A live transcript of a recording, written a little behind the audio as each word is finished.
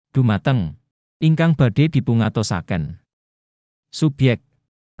Dumateng ingkang badhe dipungatosaken. Subyek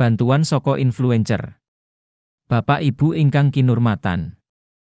bantuan saka influencer. Bapak Ibu ingkang kinurmatan.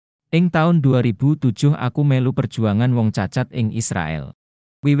 Ing taun 2007 aku melu perjuangan wong cacat ing Israel.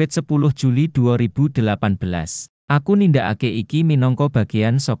 Wiwit 10 Juli 2018, aku nindakake iki minangka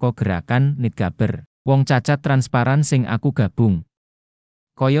bagian saka gerakan Nitgaber, wong cacat transparan sing aku gabung.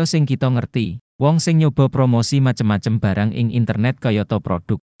 Kaya sing kita ngerti, wong sing nyoba promosi macem-macem barang ing internet kayata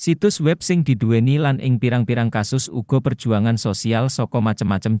produk, situs web sing diduweni lan ing pirang-pirang kasus uga perjuangan sosial saka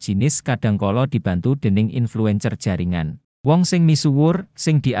macem-macem jinis kadangkala dibantu dening influencer jaringan. Wong sing misuwur,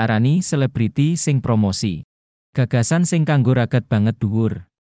 sing diarani selebriti sing promosi. Gagasan sing kanggo ragat banget dhuwur.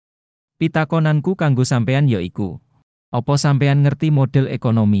 Pitakonanku kanggo sampean ya iku, apa sampean ngerti model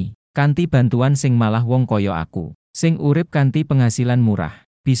ekonomi kanthi bantuan sing malah wong kaya aku, sing urip kanthi penghasilan murah,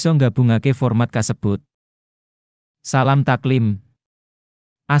 bisa nggabungake format kasebut? Salam taklim.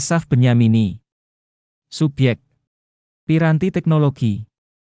 Asaf Benyamini. Subyek piranti teknologi.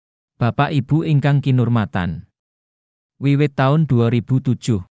 Bapak Ibu ingkang kinurmatan. Wiwit taun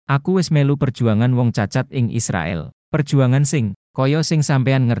 2007, aku wis melu perjuangan wong cacat ing Israel. Perjuangan sing kaya sing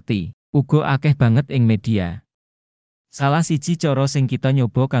sampean ngerti, uga akeh banget ing media. Salah siji cara sing kita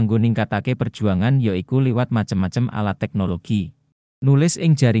nyoba kanggo ningkatake perjuangan yaiku liwat macem-macem alat teknologi. Nulis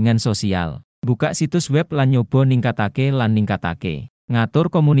ing jaringan sosial, buka situs web lan nyoba ningkatake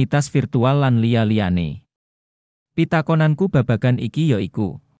ngatur komunitas virtual lan liya-liyane. Pitakonanku babagan iki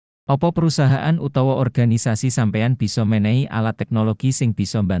yaiku, apa perusahaan utawa organisasi sampean bisa menehi alat teknologi sing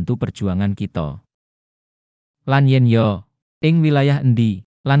bisa bantu perjuangan kita? Lan yen yo, ing wilayah endi,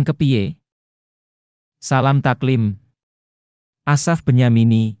 lan kepiye? Salam taklim. Asaf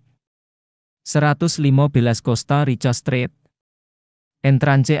Benyamini. 115 Costa Rica Street.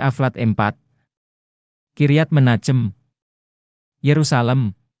 Entrance Aflat 4. Kiryat Menajem.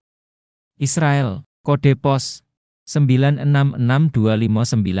 Yerusalem. Israel. Kode pos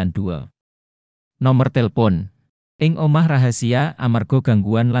 9662592. Nomor telepon. Ing omah rahasia amarga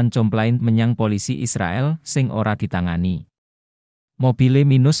gangguan lan complain menyang polisi Israel sing ora ditangani. Mobile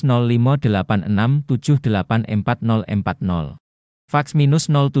 -05867844040. Fax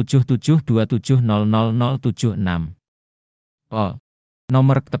 -07727000076. Oh.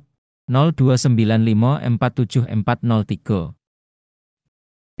 Nomor KTP 0295474403.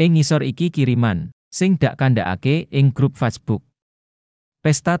 Ing ngisor iki kiriman sing dak kandhakake ing grup Facebook.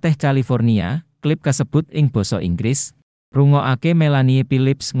 Pesta Teh California, klip kasebut ing basa Inggris. Rungokake Melanie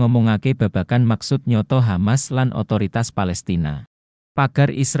Phillips ngomongake babagan maksud nyoto Hamas lan otoritas Palestina.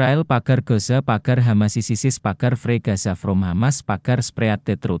 Pagar Israel, pagar Gaza, pagar Hamas ISIS, pagar Free Gaza from Hamas, pagar Spread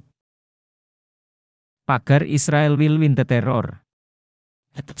the Truth. Pagar Israel will win the terror.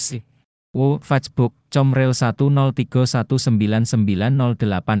 Facebook, Comrel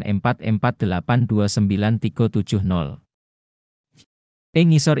 1031990844829370. Ing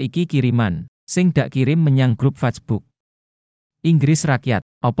ngisor iki kiriman, sing dak kirim menyang grup Facebook. Inggris Rakyat,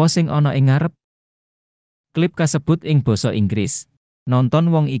 apa sing ana ing ngarep? Klip kasebut ing basa Inggris. Nonton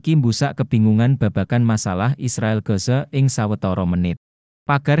wong iki mbusak kebingungan babagan masalah Israel Gaza ing sawetara menit.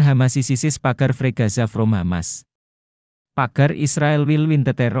 Pagar Hamas ISIS, pagar Free Gaza from Hamas. Pagar Israel will win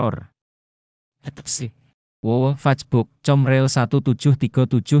the terror. Facebook, Comrel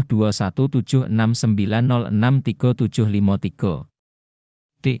 17372179063753.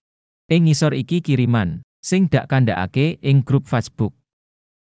 Ing ngisor iki kiriman, sing dak kandhakake ing grup Facebook.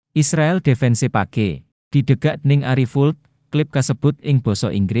 Israel Defense Page, didegak ning Arifult. Klip kasebut ing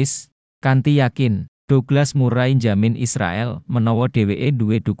basa Inggris, kanthi yakin, Douglas Murray njamin Israel menawa dheweke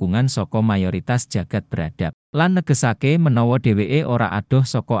duwe dukungan saka mayoritas jagat beradab, lan negesake menawa dheweke ora adoh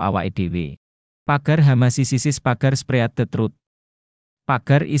saka awake dhewe. Pagar Hamas ISIS, pagar Spread the Truth.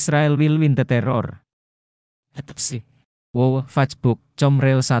 Pagar Israel will win the terror. Facebook,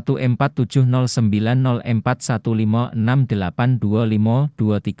 Comrel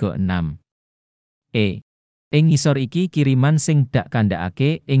 1470415825236236. Ing ngisor iki kiriman sing dak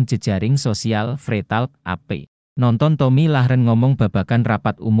kandhakake ing jejaring sosial Freetalk AP. Nonton Tommy Lahren ngomong babagan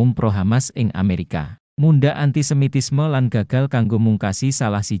rapat umum pro Hamas ing Amerika. Munda antisemitisme lan gagal kanggo mungkasi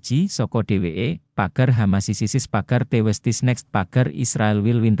salah siji saka dheweke, pagar Hamas ISIS, pagar Tewestis Next, pagar Israel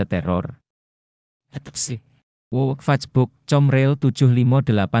will win the terror. Facebook, Comrel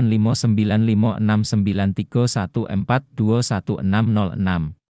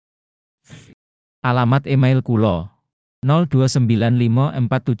 7585993931421606. Alamat email kula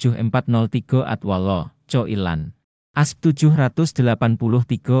 029547403@walo.co.id.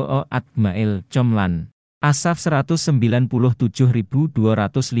 asp783o@gmail.com. Asaf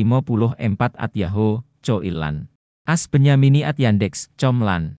 197254@yahoo.co.id. As Benyamini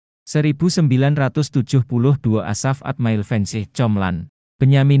 @yandex.com. 1972 Asaf at Mail Fensih Comlan,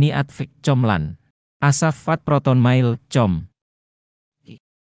 Benyamini at Fik Comlan, Asaf Fat Proton Mail Com.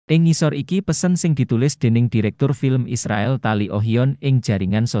 Ing ngisor iki pesen sing ditulis dening Direktur Film Israel Tali Ohyon ing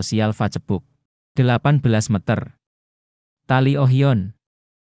jaringan sosial Facebook. 18 meter. Tali Ohyon.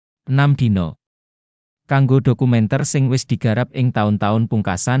 6 dino. Kanggo dokumenter sing wis digarap ing taun-taun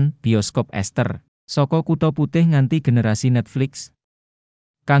pungkasan, bioskop Esther, saka Kutha Putih nganti generasi Netflix.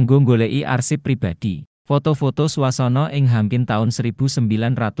 Kanggo nggoleki arsip pribadi, foto-foto swasana ing hampin taun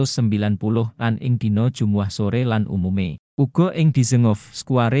 1990 lan ing dina Jumuah sore lan umume. Uga ing Dizengoff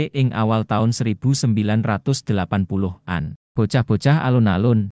Square ing awal taun 1980-an. Bocah-bocah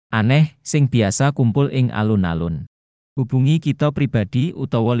alun-alun, aneh, sing biasa kumpul ing alun-alun. Hubungi kita pribadi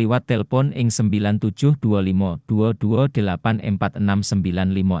utawa liwat telepon ing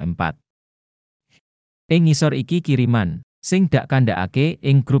 972522846954. Ing ngisor iki kiriman, sing dak kandhakake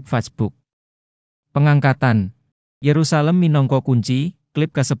ing grup Facebook. Pengangkatan Yerusalem minangka kunci,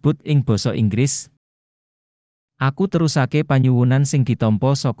 klip kasebut ing basa Inggris. Aku terusake panyuwunan sing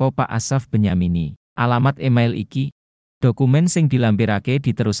ditampa saka Pak Asaf Benyamini. Alamat email iki. Dokumen sing dilampirake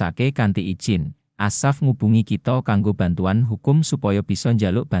diterusake kanthi izin. Asaf ngubungi kita kanggo bantuan hukum supaya bisa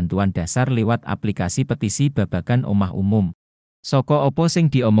njaluk bantuan dasar liwat aplikasi petisi babagan omah umum. Saka apa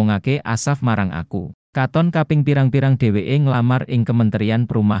sing diomongake Asaf marang aku? Katon kaping pirang-pirang dheweke nglamar ing Kementerian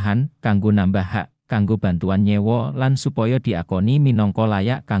Perumahan kanggo nambah hak, kanggo bantuan nyewa lan supaya diakoni minangka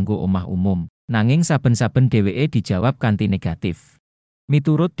layak kanggo omah umum. Nanging saben-saben dheweke dijawab kanthi negatif.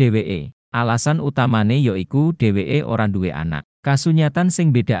 Miturut dheweke, alasan utamane yaiku dheweke ora duwe anak. Kasunyatan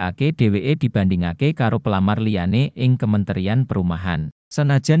sing bedakake dheweke dibandingake karo pelamar liyane ing Kementerian Perumahan.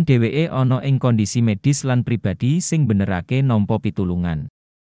 Senajan dheweke ana ing kondisi medis lan pribadi sing benerake nampa pitulungan.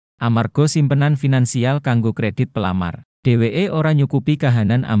 Amarga simpenan finansial kanggo kredit pelamar, dheweke ora nyukupi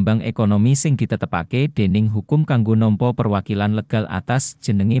kahanan ambang ekonomi sing ditetepake dening hukum kanggo nampa perwakilan legal atas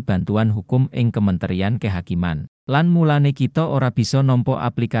jenenge bantuan hukum ing Kementerian Kehakiman. Lan mulane kita ora bisa nampa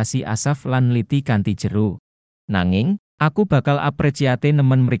aplikasi Asaf lan liti kanthi jero. Nanging, aku bakal apresiate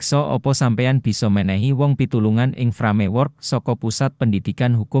nemen mriksa apa sampeyan bisa menehi wong pitulungan ing framework saka Pusat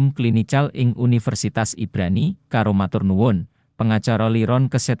Pendidikan Hukum Klinikal ing Universitas Ibrani, karo matur nuwun. Pengacara Liron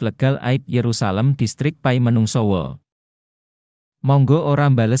Keset Legal Aid Yerusalem Distrik Pai Menungsowo. Monggo ora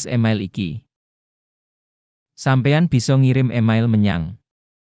mbales email iki. Sampeyan bisa ngirim email menyang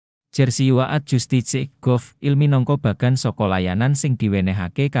jersiwa@justice.gov.il minangka bagan saka layanan sing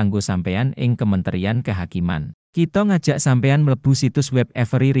diwenehake kanggo sampeyan ing Kementerian Kehakiman. Kita ngajak sampeyan mlebu situs web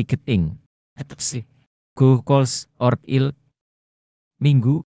Every Riget ing go.cols.org.il.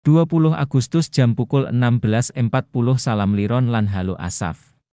 Minggu 20 Agustus jam pukul 16.40 Salam Liron lan halo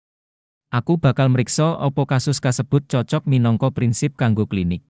Asaf. Aku bakal mriksa apa kasus kasebut cocok minangka prinsip kanggo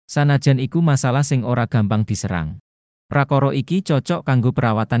klinik. Sanajan iku masalah sing ora gampang diserang. Prakara iki cocok kanggo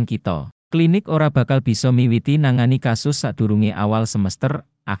perawatan kita. Klinik ora bakal bisa miwiti nangani kasus sadurunge awal semester,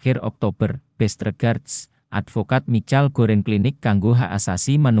 akhir Oktober. Best regards, Advokat Michal Goreng Klinik kanggo hak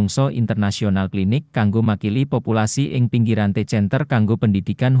asasi manungsa internasional klinik kanggo makili populasi ing pinggiran Center kanggo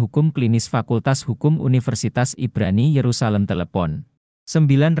pendidikan hukum klinis Fakultas Hukum Universitas Ibrani Yerusalem telepon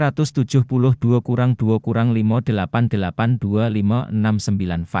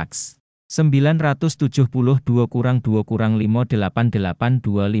 972-2-5882569 fax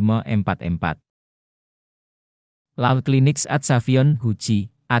 972-2-5882544. Law Clinics at Savion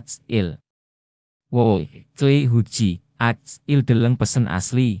Huji at Il. Wow, cuy Huji, il deleng pesen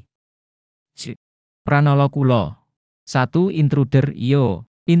asli. Pranala kula. 1. Intruder iyo.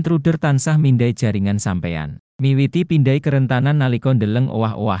 Intruder tansah mindai jaringan sampeyan. Miwiti pindai kerentanan nalika ndeleng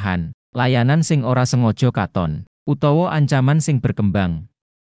owah-owahan. Layanan sing ora sengaja katon. Utawa ancaman sing berkembang.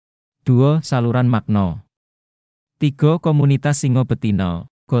 2. Saluran makna. 3. Komunitas singa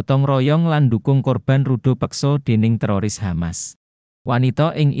betina. Gotong royong lan dukung korban rudo peksa dening teroris Hamas.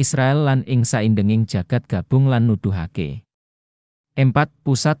 Wanita ing Israel lan ing saindenging jagat gabung lan nuduhake. 4.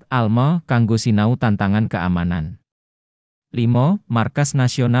 Pusat Alma kanggo sinau tantangan keamanan. 5. Markas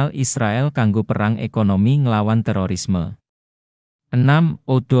Nasional Israel kanggo perang ekonomi nglawan terorisme. 6.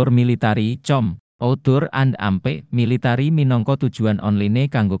 Outdoor Military Com. Outdoor and Ampe Military minangka tujuan online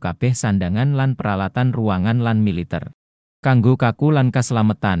kanggo kabeh sandangan lan peralatan ruangan lan militer. Kanggo kaku lan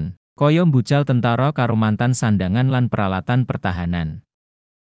kaslametan. Kaya mbucal tentara karo mantan sandangan lan peralatan pertahanan.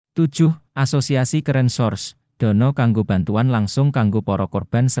 7. Asosiasi Keren Source, dono kanggo bantuan langsung kanggo para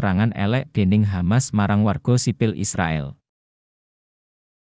korban serangan elek dening Hamas marang warga sipil Israel.